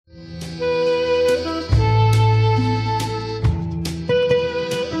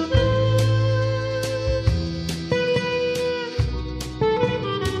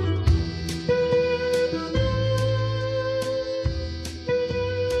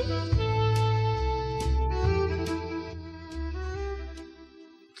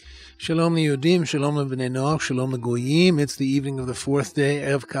Shalom Yehudim, Shalom B'nai Noach, Shalom Goyim. It's the evening of the fourth day,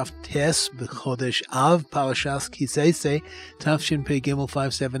 Erev Kaf Tes, B'chodesh Av, Parashas Kisei, Tafshin Pei Gimel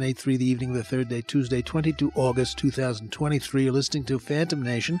 5783, the evening of the third day, Tuesday, 22 August 2023. You're listening to Phantom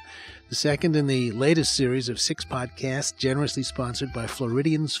Nation, the second in the latest series of 6 podcasts, generously sponsored by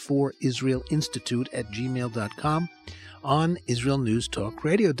Floridians for Israel Institute at gmail.com, on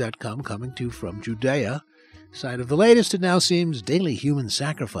IsraelNewsTalkRadio.com, coming to you from Judea, side of the latest, it now seems, daily human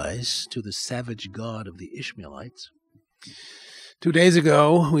sacrifice to the savage god of the Ishmaelites. 2 days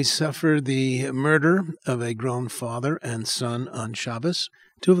ago, we suffered the murder of a grown father and son on Shabbos.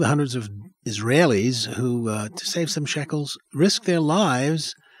 2 of the hundreds of Israelis who, to save some shekels, risked their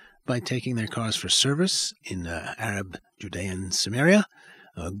lives by taking their cars for service in Arab Judean Samaria.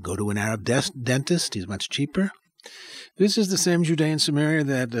 Go to an Arab dentist, he's much cheaper. This is the same Judean Samaria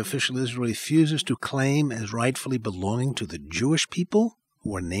that official Israel refuses to claim as rightfully belonging to the Jewish people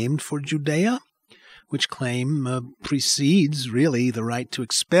who are named for Judea, which claim precedes, really, the right to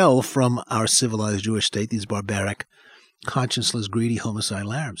expel from our civilized Jewish state these barbaric, conscienceless, greedy,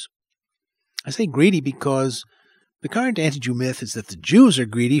 homicidal Arabs. I say greedy because the current anti-Jew myth is that the Jews are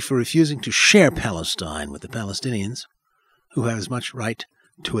greedy for refusing to share Palestine with the Palestinians, who have as much right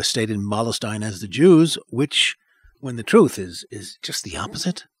to a state in Palestine as the Jews, which, when the truth is just the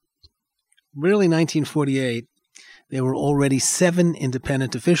opposite. Really, 1948, there were already 7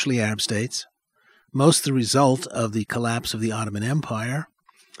 independent, officially Arab states, most the result of the collapse of the Ottoman Empire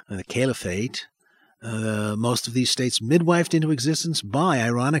and the Caliphate. Most of these states midwifed into existence by,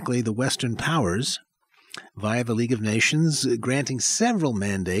 ironically, the Western powers via the League of Nations, granting several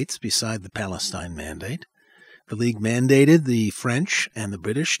mandates beside the Palestine mandate. The League mandated the French and the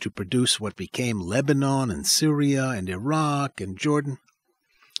British to produce what became Lebanon and Syria and Iraq and Jordan.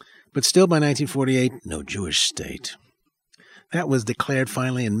 But still, by 1948, no Jewish state. That was declared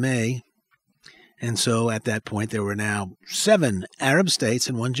finally in May. And so at that point, there were now 7 Arab states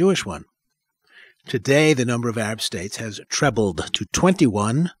and 1 Jewish one. Today, the number of Arab states has trebled to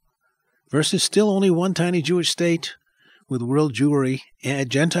 21 versus still only 1 tiny Jewish state, with world Jewry,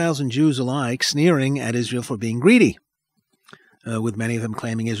 Gentiles and Jews alike, sneering at Israel for being greedy, with many of them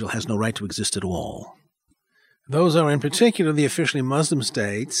claiming Israel has no right to exist at all. Those are in particular the officially Muslim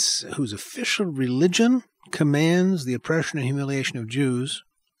states, whose official religion commands the oppression and humiliation of Jews,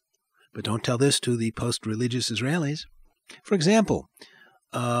 but don't tell this to the post-religious Israelis. For example,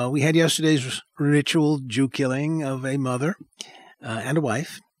 we had yesterday's ritual Jew killing of a mother and a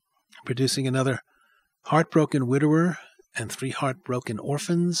wife, producing another heartbroken widower and 3 heartbroken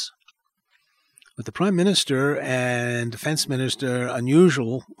orphans, with the Prime Minister and Defense Minister,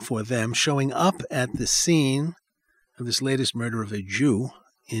 unusual for them, showing up at the scene of this latest murder of a Jew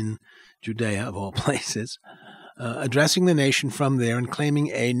in Judea, of all places, addressing the nation from there and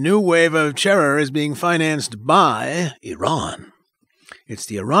claiming a new wave of terror is being financed by Iran. It's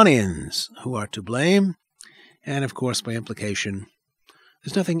the Iranians who are to blame, and of course, by implication,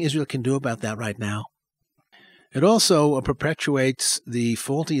 there's nothing Israel can do about that right now. It also perpetuates the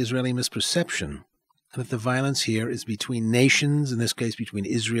faulty Israeli misperception that the violence here is between nations, in this case between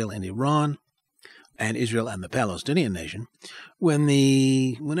Israel and Iran, and Israel and the Palestinian nation.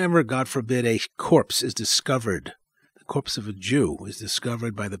 Whenever, God forbid, a corpse is discovered, the corpse of a Jew is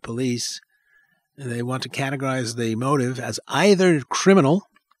discovered by the police, they want to categorize the motive as either criminal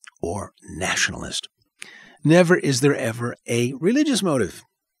or nationalist. Never is there ever a religious motive.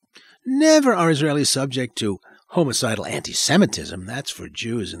 Never are Israelis subject to homicidal anti-Semitism. That's for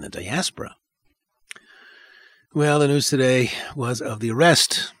Jews in the diaspora. Well, the news today was of the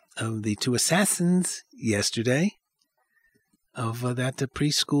arrest of the 2 assassins yesterday of that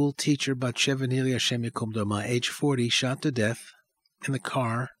preschool teacher, Bat-Sheva Nili Hashem Yikom Dama, age 40, shot to death in the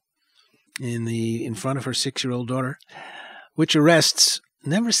car in front of her 6-year-old daughter, which arrests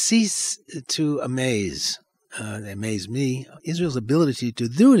never cease to amaze me, Israel's ability to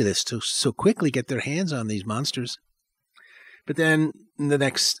do this, to so quickly get their hands on these monsters. But then the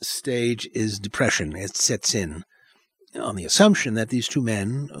next stage is depression. It sets in on the assumption that these 2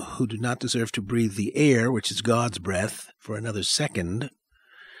 men, who do not deserve to breathe the air, which is God's breath, for another second,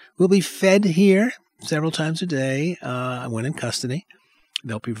 will be fed here several times a day when in custody.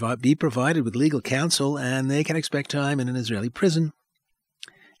 They'll be provided with legal counsel, and they can expect time in an Israeli prison.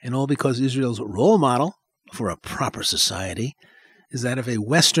 And all because Israel's role model for a proper society is that of a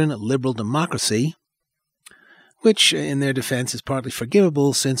Western liberal democracy, which, in their defense, is partly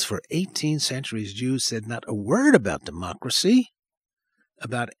forgivable since for 18 centuries Jews said not a word about democracy,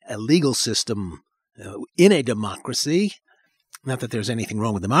 about a legal system in a democracy. Not that there's anything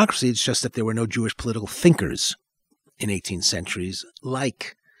wrong with democracy, it's just that there were no Jewish political thinkers in 18 centuries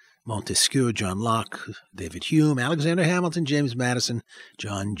like Montesquieu, John Locke, David Hume, Alexander Hamilton, James Madison,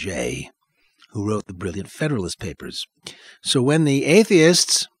 John Jay, who wrote the brilliant Federalist Papers. So when the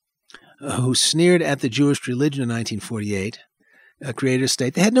atheists who sneered at the Jewish religion in 1948 created a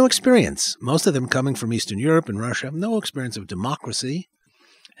state, they had no experience, most of them coming from Eastern Europe and Russia, no experience of democracy,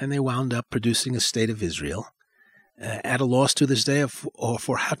 and they wound up producing a state of Israel at a loss to this day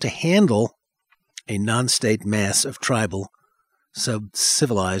for how to handle a non-state mass of tribal,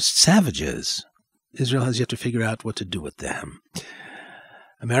 sub-civilized savages. Israel has yet to figure out what to do with them.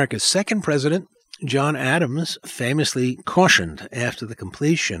 America's second president, John Adams, famously cautioned after the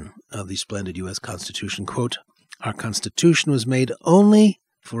completion of the splendid U.S. Constitution, quote, "Our Constitution was made only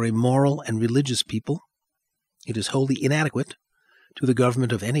for a moral and religious people. It is wholly inadequate to the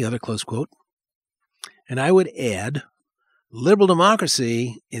government of any other," close quote. And I would add, liberal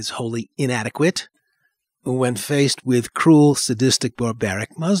democracy is wholly inadequate when faced with cruel, sadistic,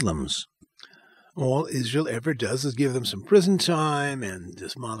 barbaric Muslims. All Israel ever does is give them some prison time and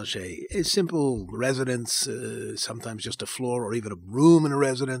demolish a simple residence, sometimes just a floor or even a room in a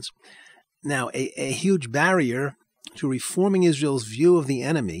residence. Now, a huge barrier to reforming Israel's view of the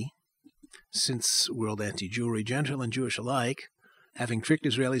enemy, since world anti-Jewry, Gentile and Jewish alike, having tricked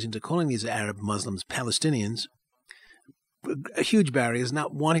Israelis into calling these Arab Muslims Palestinians, a huge barrier is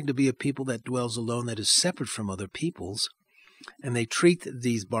not wanting to be a people that dwells alone, that is separate from other peoples. And they treat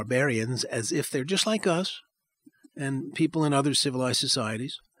these barbarians as if they're just like us and people in other civilized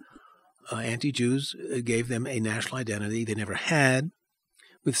societies. Anti-Jews gave them a national identity they never had,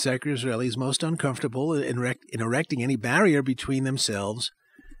 with secular Israelis most uncomfortable in erecting any barrier between themselves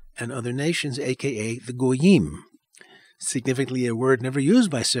and other nations, a.k.a. the Goyim. Significantly, a word never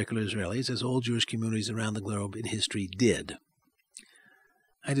used by secular Israelis, as all Jewish communities around the globe in history did.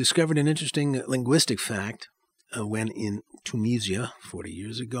 I discovered an interesting linguistic fact when in Tunisia 40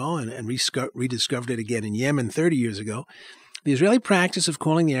 years ago and rediscovered it again in Yemen 30 years ago. The Israeli practice of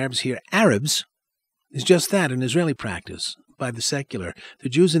calling the Arabs here Arabs is just that, an Israeli practice by the secular. The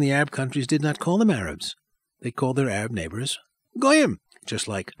Jews in the Arab countries did not call them Arabs. They called their Arab neighbors Goyim, just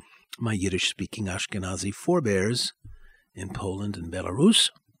like my Yiddish-speaking Ashkenazi forebears in Poland and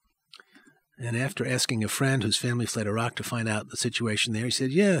Belarus. And after asking a friend whose family fled Iraq to find out the situation there, he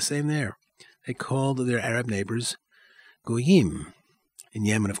said, yeah, same there. They called their Arab neighbors Goyim. In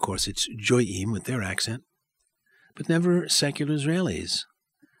Yemen, of course, it's Joyim with their accent, but never secular Israelis.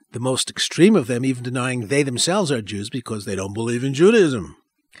 The most extreme of them even denying they themselves are Jews because they don't believe in Judaism.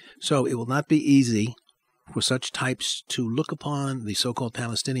 So it will not be easy for such types to look upon the so-called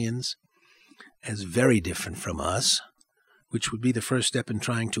Palestinians as very different from us, which would be the first step in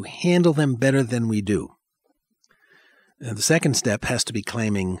trying to handle them better than we do. And the second step has to be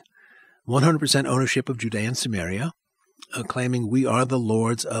claiming 100% ownership of Judea and Samaria, claiming we are the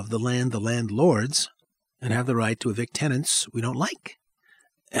lords of the landlords, and have the right to evict tenants we don't like.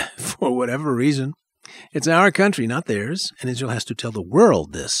 For whatever reason, it's our country, not theirs, and Israel has to tell the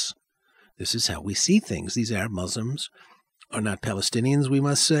world this. This is how we see things. These Arab Muslims are not Palestinians, we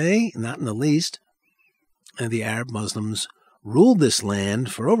must say, not in the least. And the Arab Muslims ruled this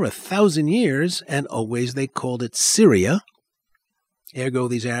land for over 1,000 years, and always they called it Syria. Ergo,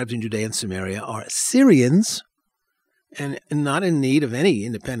 these Arabs in Judea and Samaria are Syrians, and not in need of any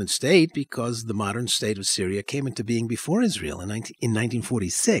independent state, because the modern state of Syria came into being before Israel in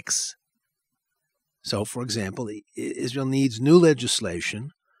 1946. So, for example, Israel needs new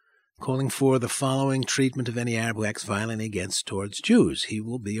legislation calling for the following treatment of any Arab who acts violently towards Jews. He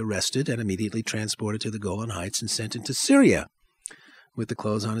will be arrested and immediately transported to the Golan Heights and sent into Syria with the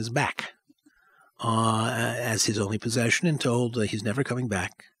clothes on his back as his only possession, and told he's never coming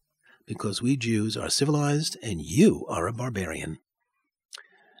back because we Jews are civilized and you are a barbarian.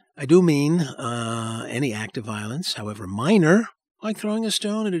 I do mean any act of violence, however minor, like throwing a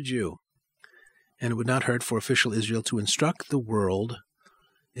stone at a Jew. And it would not hurt for official Israel to instruct the world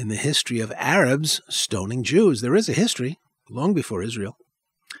in the history of Arabs stoning Jews. There is a history, long before Israel.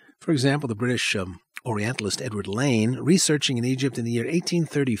 For example, the British Orientalist Edward Lane, researching in Egypt in the year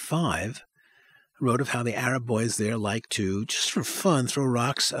 1835, wrote of how the Arab boys there like to, just for fun, throw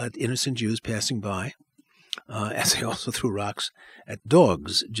rocks at innocent Jews passing by, as they also threw rocks at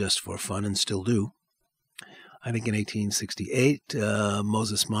dogs just for fun, and still do. I think in 1868,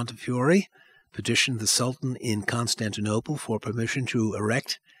 Moses Montefiore petitioned the Sultan in Constantinople for permission to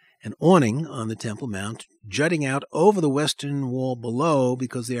erect an awning on the Temple Mount, jutting out over the western wall below,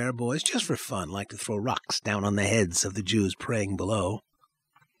 because the Arab boys, just for fun, like to throw rocks down on the heads of the Jews praying below.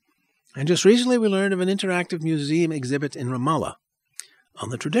 And just recently we learned of an interactive museum exhibit in Ramallah on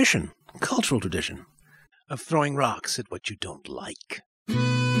the tradition, cultural tradition, of throwing rocks at what you don't like.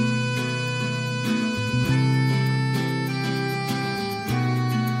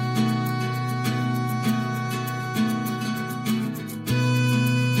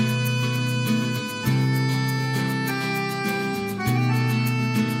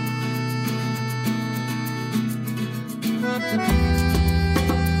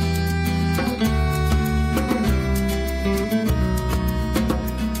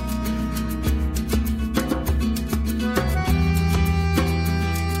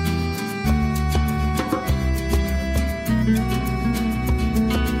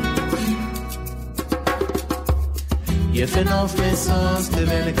 יפה נוף משוש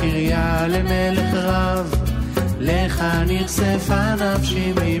תבל קריה למלך רב, לך נכספה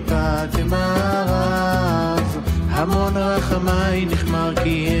נפשי מפת מערב. המון רחמי נחמר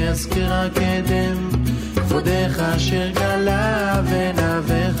כי אזכרה קדם, כבודך אשר גלה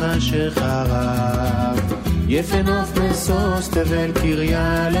ונעבך אשר חרב. יפה נוף משוש תבל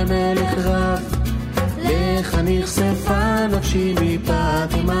קריה למלך רב, לך נכספה נפשי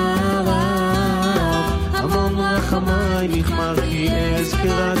מפת מערב. המון רחמי נחמר כי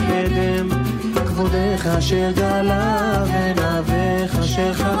אזכרה קדם, כבודך אשר גלה ונעבך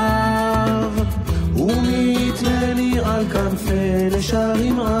אשר חרב. ומי יתנה לי על כנפי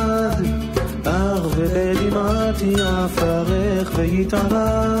לשרים עד, אר ובדמעתי אפרך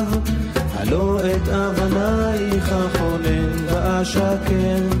ויתערב. הלא את אבנייך חונן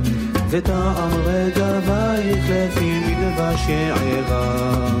ואשכן, וטעם רגבייך לפי מדבש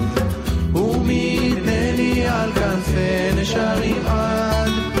יערב. ומי יתנה לי על כנפי נשרים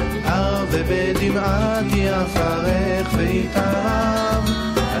עד, אר ובדמעתי אפרך ויתערב.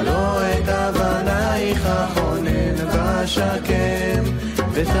 הלא את אבנייך חונן ואשכן,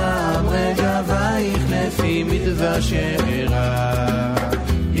 וטעם רגבייך לפי מדבש יערב.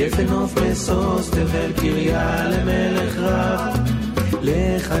 יפה נוף משוש תבל קריה למלך רב,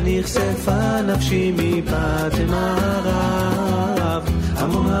 לך נכספה נפשי מפת מערב.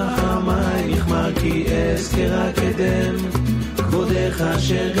 המון רחמי נחמר כי אזכרה קדם, כבודך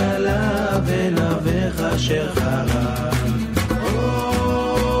אשר גלה ונעבך אשר חרב.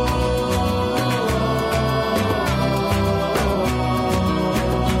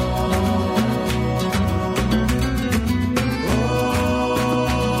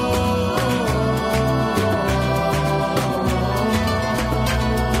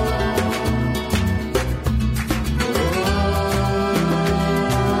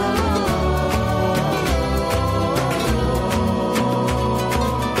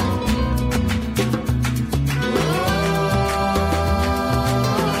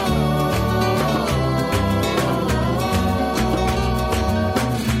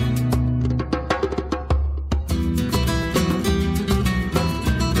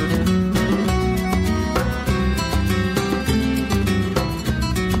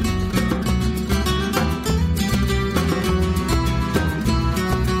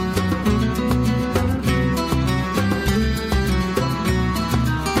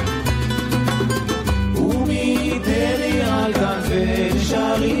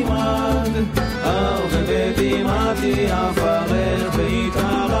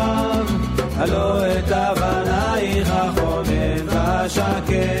 הלא את אבנייך חונן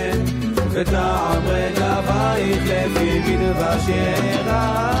ואשכן, וטעם רגבייך לפי מדבש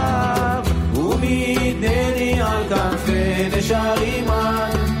יערב. ומי יתנני על כנפי נשרים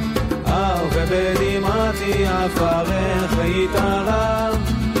עד, אר ובדמעתי אפרך ויתערב.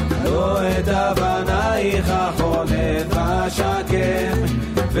 הלא את אבנייך חונן ואשכן,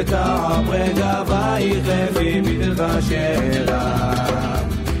 וטעם רגבייך לפי מדבש יערב.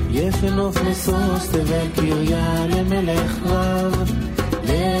 יפה נוף משוש תבל קריה למלך רב,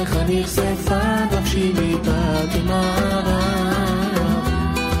 לך נכספה נפשי מפת מערב.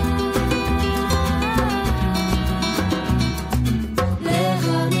 לך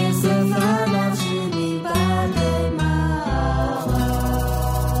נכספה נפשי מפת מערב.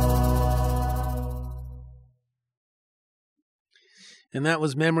 And that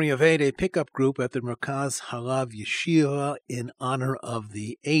was Memory of Eight, a pickup group at the Merkaz Harav Yeshiva in honor of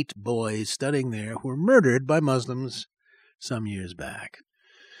the 8 boys studying there who were murdered by Muslims some years back.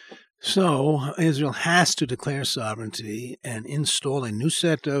 So Israel has to declare sovereignty and install a new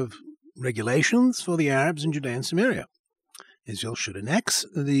set of regulations for the Arabs in Judea and Samaria. Israel should annex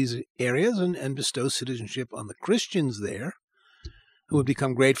these areas and bestow citizenship on the Christians there, who would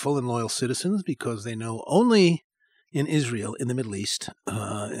become grateful and loyal citizens because they know only in Israel, in the Middle East,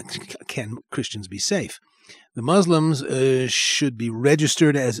 can Christians be safe. The Muslims should be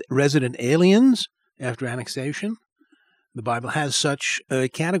registered as resident aliens after annexation. The Bible has such a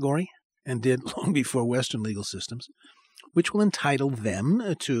category and did long before Western legal systems. which will entitle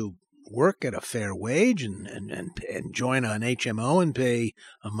them to work at a fair wage and join an HMO and pay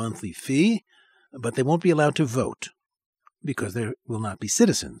a monthly fee, but they won't be allowed to vote because they will not be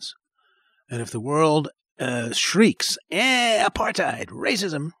citizens. And if the world shrieks, apartheid,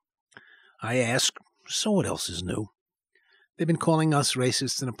 racism, I ask, so what else is new? They've been calling us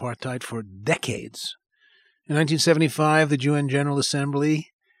racists and apartheid for decades. In 1975, the UN General Assembly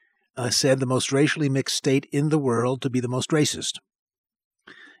said the most racially mixed state in the world to be the most racist.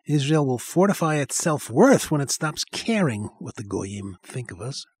 Israel will fortify its self-worth when it stops caring what the Goyim think of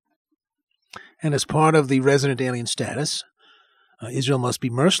us. And as part of the resident alien status, Israel must be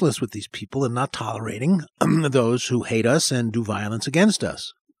merciless with these people and not tolerating those who hate us and do violence against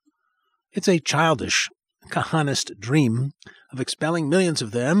us. It's a childish, Kahanist dream of expelling millions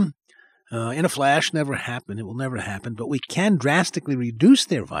of them in a flash. Never happen. It will never happen. But we can drastically reduce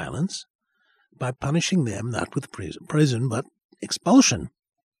their violence by punishing them not with prison, but expulsion.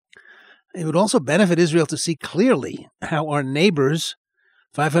 It would also benefit Israel to see clearly how our neighbors,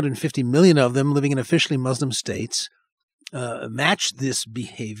 550 million of them living in officially Muslim states, match this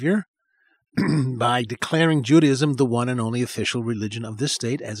behavior by declaring Judaism the one and only official religion of this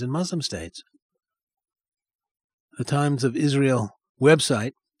state, as in Muslim states. The Times of Israel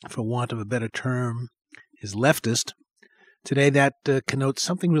website, for want of a better term, is leftist. Today that connotes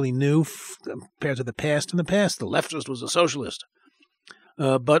something really new compared to the past. In the past, the leftist was a socialist.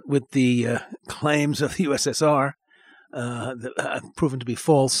 But with the claims of the USSR proven to be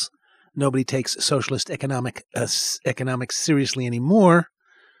false, nobody takes socialist economics seriously anymore.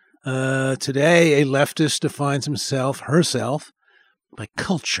 Today, a leftist defines herself, by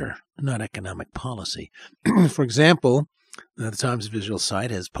culture, not economic policy. For example, the Times of Israel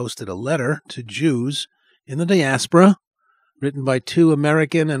site has posted a letter to Jews in the diaspora, written by 2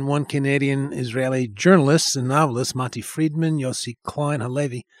 American and 1 Canadian Israeli journalists and novelists, Mati Friedman, Yossi Klein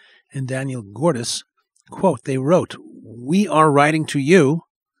Halevi, and Daniel Gordis. Quote, they wrote, "We are writing to you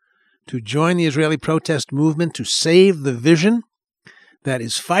to join the Israeli protest movement to save the vision that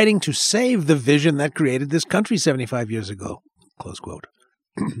is fighting to save the vision that created this country 75 years ago." Close quote.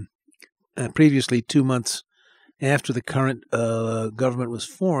 Previously, 2 months after the current government was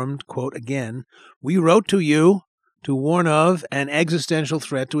formed, quote again, "We wrote to you to warn of an existential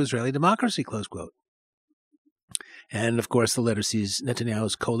threat to Israeli democracy," close quote. And, of course, the letter sees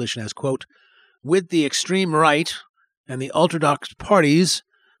Netanyahu's coalition as, quote, "with the extreme right and the ultra-Orthodox parties,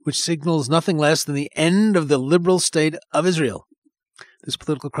 which signals nothing less than the end of the liberal state of Israel. This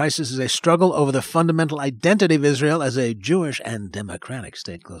political crisis is a struggle over the fundamental identity of Israel as a Jewish and democratic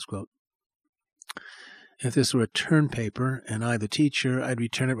state," close quote. If this were a term paper and I, the teacher, I'd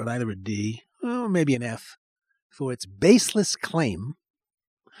return it with either a D or maybe an F for its baseless claim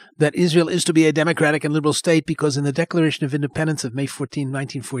that Israel is to be a democratic and liberal state because in the Declaration of Independence of May 14,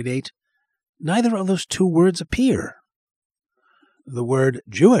 1948, neither of those 2 words appear. The word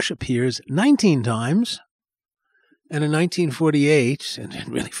Jewish appears 19 times, and in 1948, and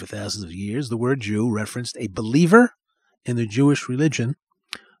really for thousands of years, the word Jew referenced a believer in the Jewish religion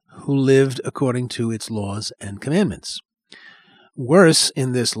who lived according to its laws and commandments. Worse,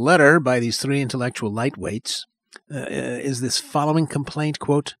 in this letter by these 3 intellectual lightweights, is this following complaint,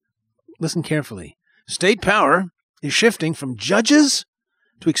 quote, listen carefully, "State power is shifting from judges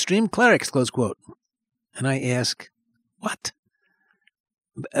to extreme clerics," close quote. And I ask, what?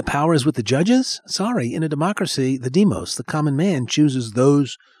 Power is with the judges? Sorry, in a democracy, the demos, the common man, chooses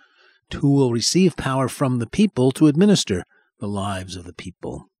those who will receive power from the people to administer the lives of the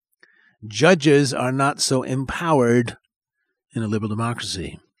people. Judges are not so empowered in a liberal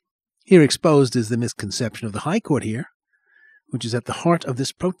democracy. Here exposed is the misconception of the High Court here, which is at the heart of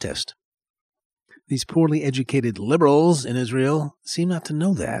this protest. These poorly educated liberals in Israel seem not to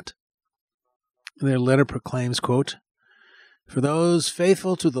know that. Their letter proclaims, quote, "For those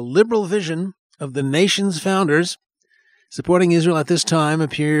faithful to the liberal vision of the nation's founders, supporting Israel at this time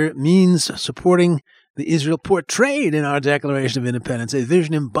means supporting the Israel portrayed in our Declaration of Independence, a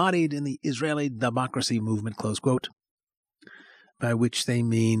vision embodied in the Israeli democracy movement," close quote, by which they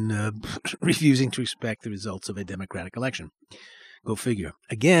mean refusing to respect the results of a democratic election. Go figure.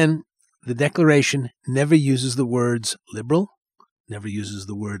 Again, the Declaration never uses the words liberal, never uses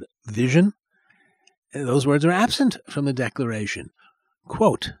the word vision. Those words are absent from the Declaration.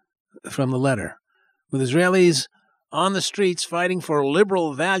 Quote from the letter, "With Israelis on the streets fighting for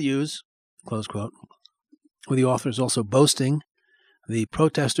liberal values," close quote, with the authors also boasting, "The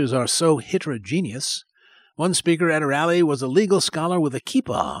protesters are so heterogeneous. One speaker at a rally was a legal scholar with a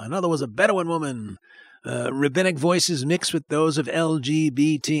kippah, another was a Bedouin woman. Rabbinic voices mixed with those of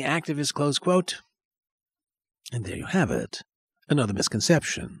LGBT activists," close quote. And there you have it, another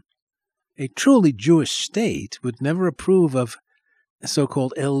misconception. A truly Jewish state would never approve of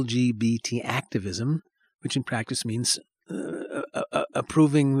so-called LGBT activism, which in practice means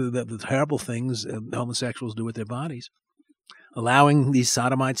approving the terrible things homosexuals do with their bodies, allowing these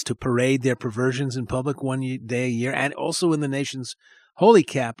sodomites to parade their perversions in public one day a year, and also in the nation's holy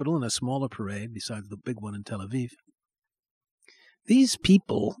capital in a smaller parade besides the big one in Tel Aviv. These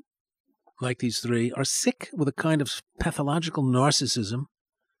people, like these three, are sick with a kind of pathological narcissism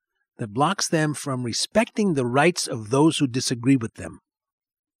that blocks them from respecting the rights of those who disagree with them.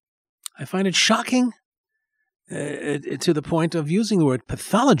 I find it shocking to the point of using the word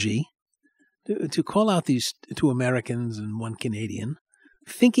pathology to call out these two Americans and one Canadian,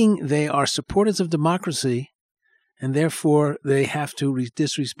 thinking they are supporters of democracy and therefore they have to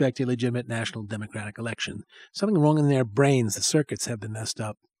disrespect a legitimate national democratic election. Something wrong in their brains. The circuits have been messed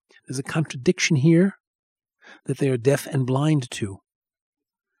up. There's a contradiction here that they are deaf and blind to,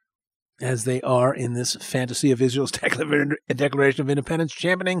 as they are in this fantasy of Israel's Declaration of Independence,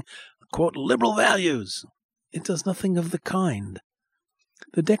 championing, quote, liberal values. It does nothing of the kind.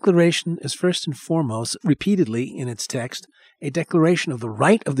 The Declaration is first and foremost, repeatedly in its text, a declaration of the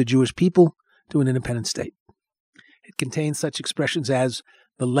right of the Jewish people to an independent state. It contains such expressions as,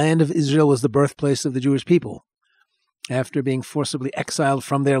 the land of Israel was the birthplace of the Jewish people. After being forcibly exiled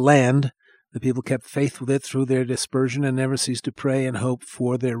from their land, the people kept faith with it through their dispersion and never ceased to pray and hope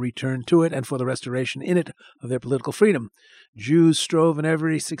for their return to it and for the restoration in it of their political freedom. Jews strove in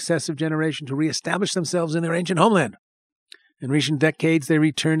every successive generation to reestablish themselves in their ancient homeland. In recent decades, they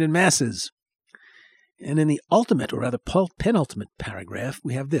returned in masses. And in the ultimate, or rather penultimate paragraph,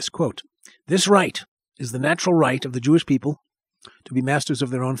 we have this, quote, this right is the natural right of the Jewish people to be masters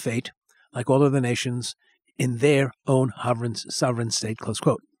of their own fate, like all other nations, in their own sovereign state, close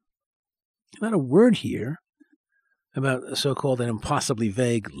quote. Not a word here about so-called and impossibly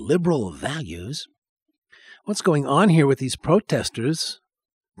vague liberal values. What's going on here with these protesters?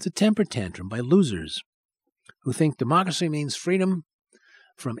 It's a temper tantrum by losers who think democracy means freedom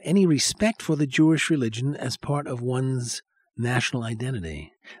from any respect for the Jewish religion as part of one's national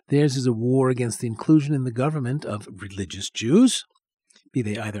identity. Theirs is a war against the inclusion in the government of religious Jews, be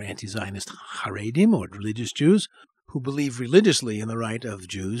they either anti-Zionist Haredim or religious Jews who believe religiously in the right of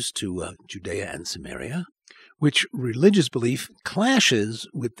Jews to Judea and Samaria, which religious belief clashes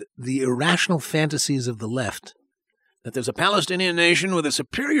with the irrational fantasies of the left that there's a Palestinian nation with a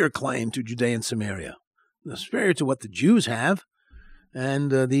superior claim to Judea and Samaria, superior to what the Jews have,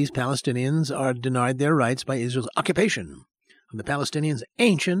 and these Palestinians are denied their rights by Israel's occupation of the Palestinians'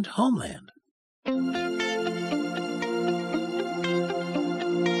 ancient homeland.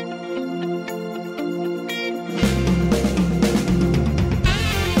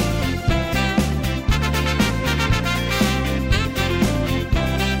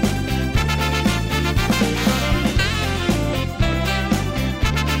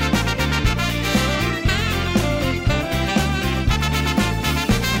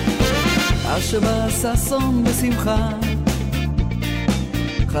 שבא ששון בשמחה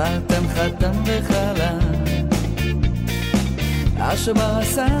חתן חתן וחלה שבא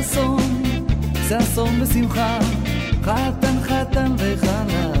ששון ששון בשמחה חתן חתן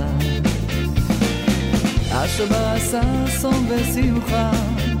וחלה שבא ששון בשמחה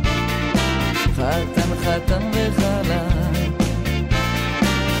חתן חתן וחלה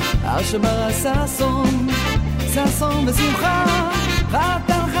שבא ששון ששון בשמחה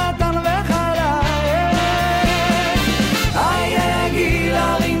חתן חתן וחלה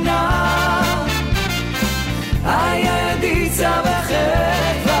גילה רינה דיצה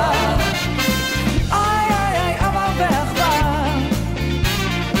וחדווה אבא ואחווה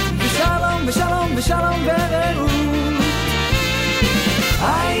ושלום ושלום ושלום ורעות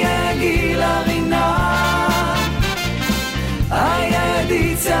גילה רינה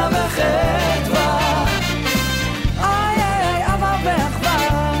דיצה וחדווה אבא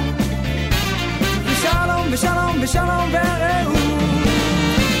ואחווה ושלום ושלום ושלום ורעות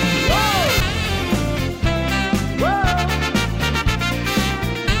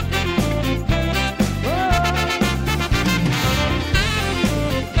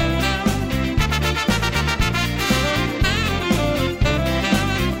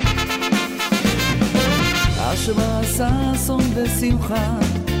שבא ששון בשמחה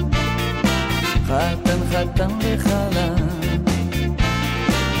חתן חתן וחלה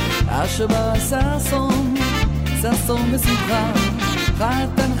שבא ששון ששון בשמחה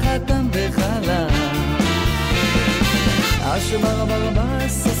חתן חתן וחלה שבא רבה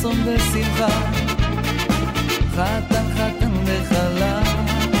ששון בשמחה חתן חתן וחלה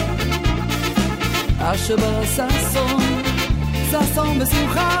השבר ששון, ששון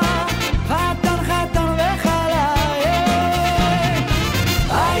בשמחה, חתן חתן וחלה,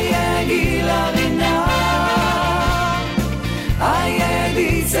 איה גילה רינה, איה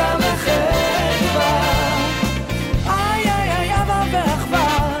דיצה וחדווה, איה אהבה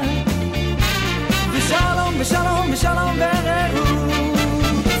ואחווה, ושלום ושלום ושלום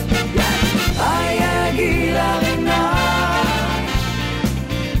ורעות, איה גילה רינה,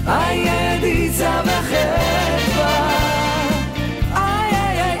 איה דיצה וחדווה,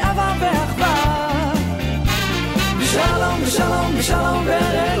 איה אהבה ואחווה, ושלום ושלום ושלום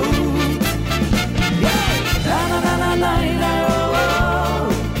ורעות, na na na na na na oh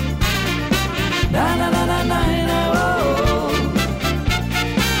na na na na na na oh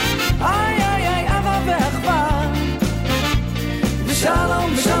ay ay ay ava ve'achva v'shalom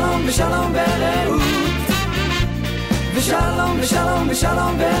v'shalom v'shalom v'reut v'shalom v'shalom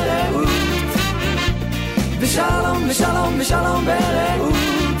v'shalom v'reut v'shalom v'shalom v'shalom v'reut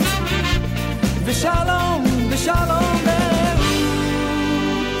v'shalom v'shalom v'reut.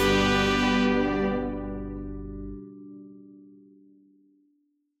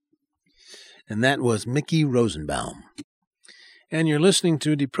 And that was Mickey Rosenbaum. And you're listening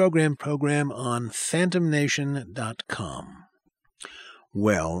to the program on phantomnation.com.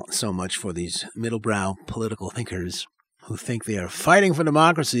 Well, so much for these middlebrow political thinkers who think they are fighting for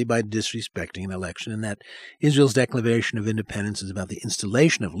democracy by disrespecting an election, and that Israel's declaration of independence is about the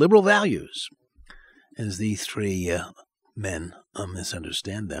installation of liberal values, as these three men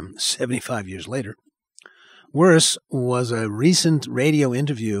misunderstand them 75 years later. Worse was a recent radio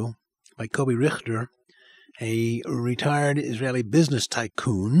interview by Kobi Richter, a retired Israeli business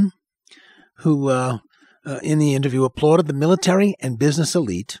tycoon, who in the interview applauded the military and business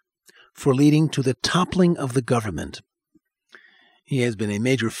elite for leading to the toppling of the government. He has been a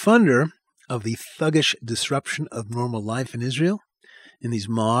major funder of the thuggish disruption of normal life in Israel, in these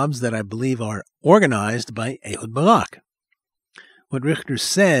mobs that I believe are organized by Ehud Barak. What Richter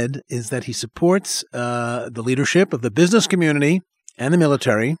said is that he supports the leadership of the business community and the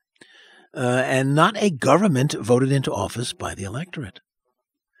military, and not a government voted into office by the electorate.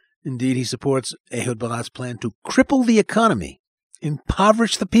 Indeed, he supports Ehud Barak's plan to cripple the economy,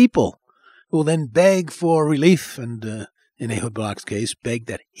 impoverish the people, who will then beg for relief and, in Ehud Barak's case, beg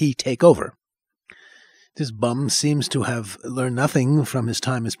that he take over. This bum seems to have learned nothing from his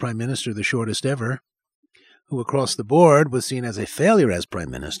time as prime minister, the shortest ever, who across the board was seen as a failure as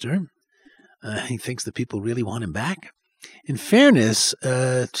prime minister. He thinks the people really want him back. In fairness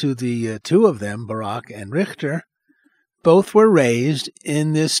to the two of them, Barak and Richter, both were raised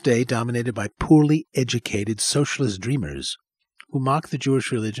in this state dominated by poorly educated socialist dreamers who mocked the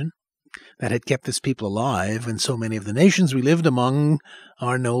Jewish religion that had kept this people alive when so many of the nations we lived among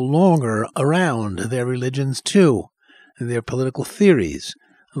are no longer around. Their religions, too, and their political theories,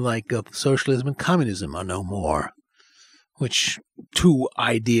 like socialism and communism, are no more, which two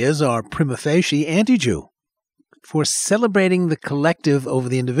ideas are prima facie anti-Jew, for celebrating the collective over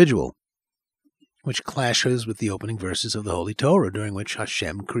the individual, which clashes with the opening verses of the Holy Torah, during which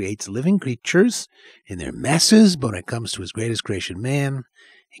Hashem creates living creatures in their masses, but when it comes to his greatest creation, man,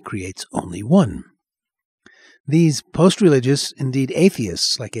 he creates only one. These post-religious, indeed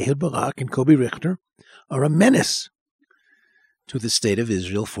atheists, like Ehud Barak and Kobi Richter, are a menace to the state of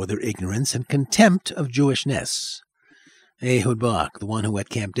Israel for their ignorance and contempt of Jewishness. Ehud Barak, the one who at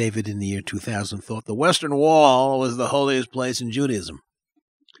Camp David in the year 2000 thought the Western Wall was the holiest place in Judaism.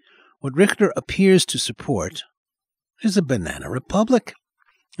 What Richter appears to support is a banana republic,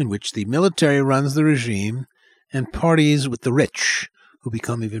 in which the military runs the regime and parties with the rich, who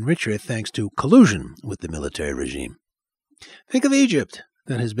become even richer thanks to collusion with the military regime. Think of Egypt,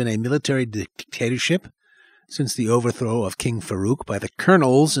 that has been a military dictatorship since the overthrow of King Farouk by the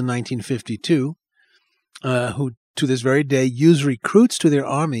colonels in 1952, who to this very day use recruits to their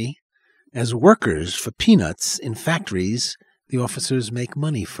army as workers for peanuts in factories the officers make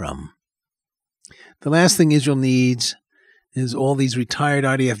money from. The last thing Israel needs is all these retired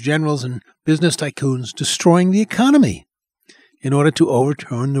IDF generals and business tycoons destroying the economy in order to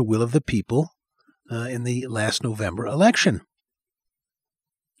overturn the will of the people in the last November election.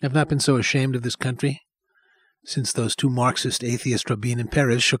 I've not been so ashamed of this country since those two Marxist atheist Rabin and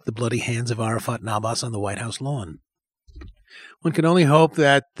Peres shook the bloody hands of Arafat and Abbas on the White House lawn. One can only hope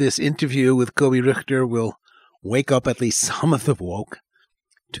that this interview with Kobi Richter will wake up at least some of the woke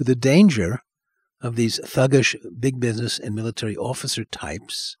to the danger of these thuggish big business and military officer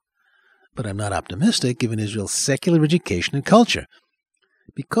types, but I'm not optimistic given Israel's secular education and culture.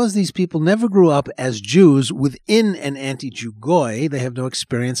 Because these people never grew up as Jews within an anti-Jew goy, they have no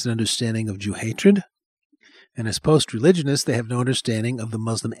experience and understanding of Jew hatred And as post-religionists, they have no understanding of the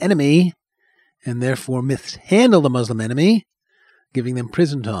Muslim enemy and therefore mishandle the Muslim enemy, giving them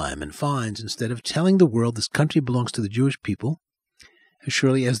prison time and fines instead of telling the world this country belongs to the Jewish people, as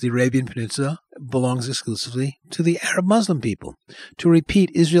surely as the Arabian Peninsula belongs exclusively to the Arab Muslim people. To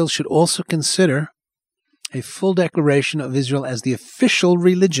repeat, Israel should also consider a full declaration of Israel as the official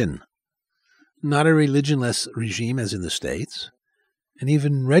religion, not a religionless regime as in the States, and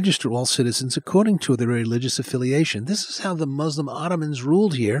even register all citizens according to their religious affiliation. This is how the Muslim Ottomans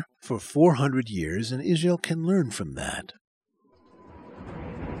ruled here for 400 years, and Israel can learn from that.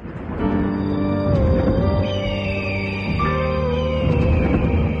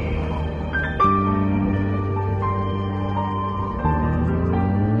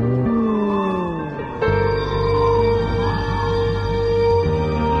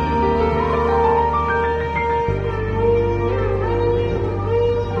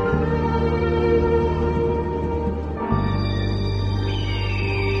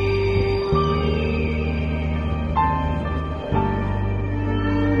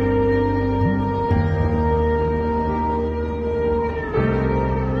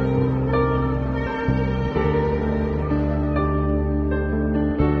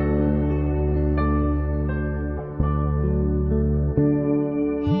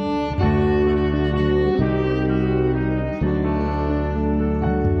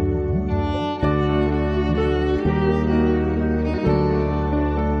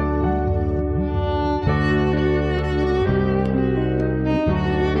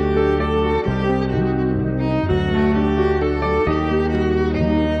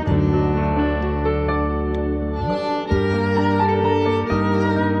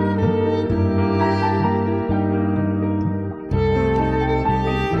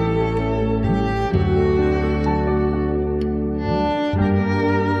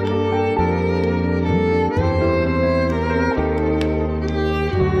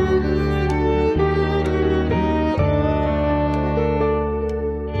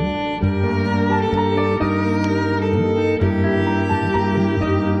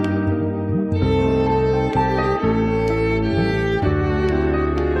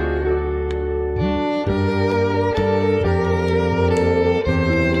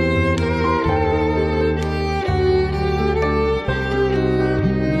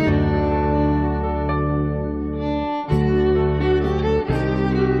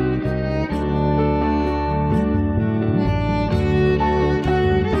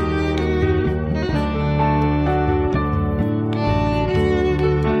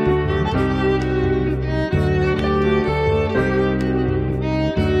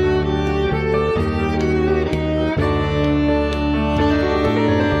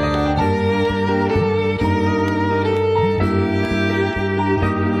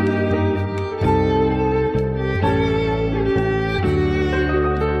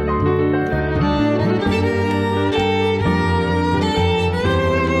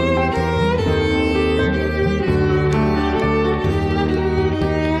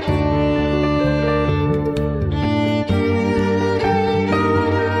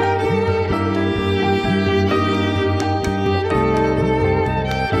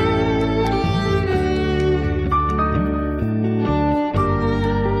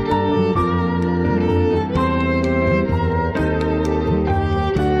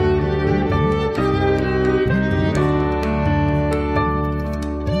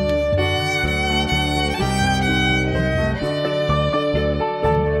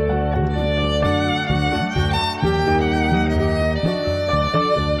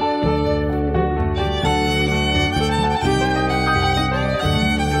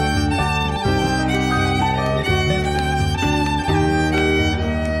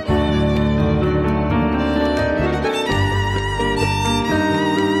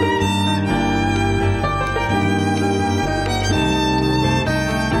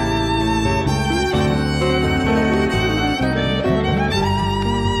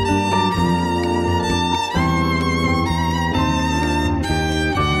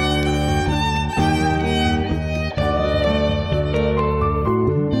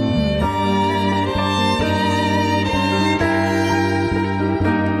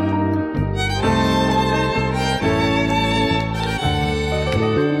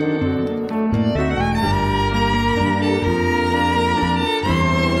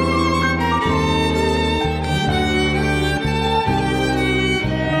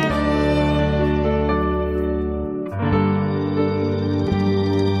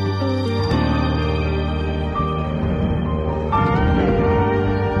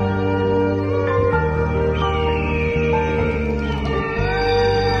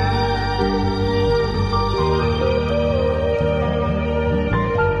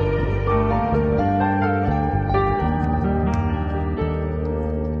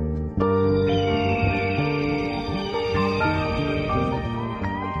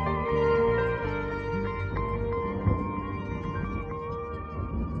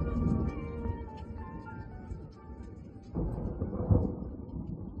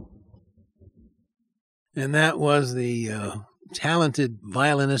 And that was the talented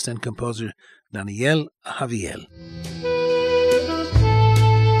violinist and composer Daniel Javiel.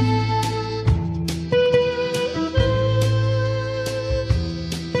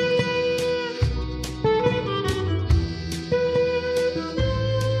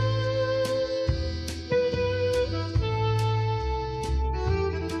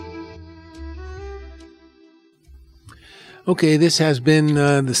 Okay, this has been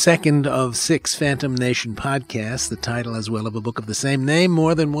the second of 6 Phantom Nation podcasts, the title as well of a book of the same name.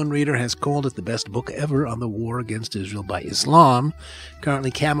 More than one reader has called it the best book ever on the war against Israel by Islam,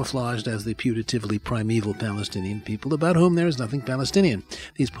 currently camouflaged as the putatively primeval Palestinian people about whom there is nothing Palestinian.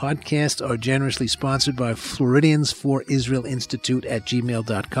 These podcasts are generously sponsored by Floridians for Israel Institute at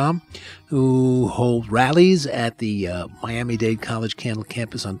gmail.com, who hold rallies at the Miami-Dade College Candle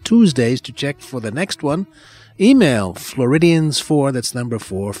campus on Tuesdays. To check for the next one, email Floridians4, that's number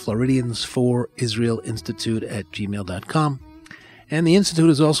 4, Floridians4 Israel Institute at gmail.com. And the Institute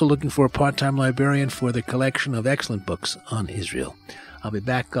is also looking for a part-time librarian for their collection of excellent books on Israel. I'll be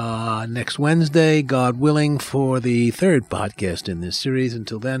back next Wednesday, God willing, for the third podcast in this series.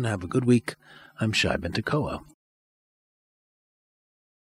 Until then, have a good week. I'm Shai Ben Tekoa.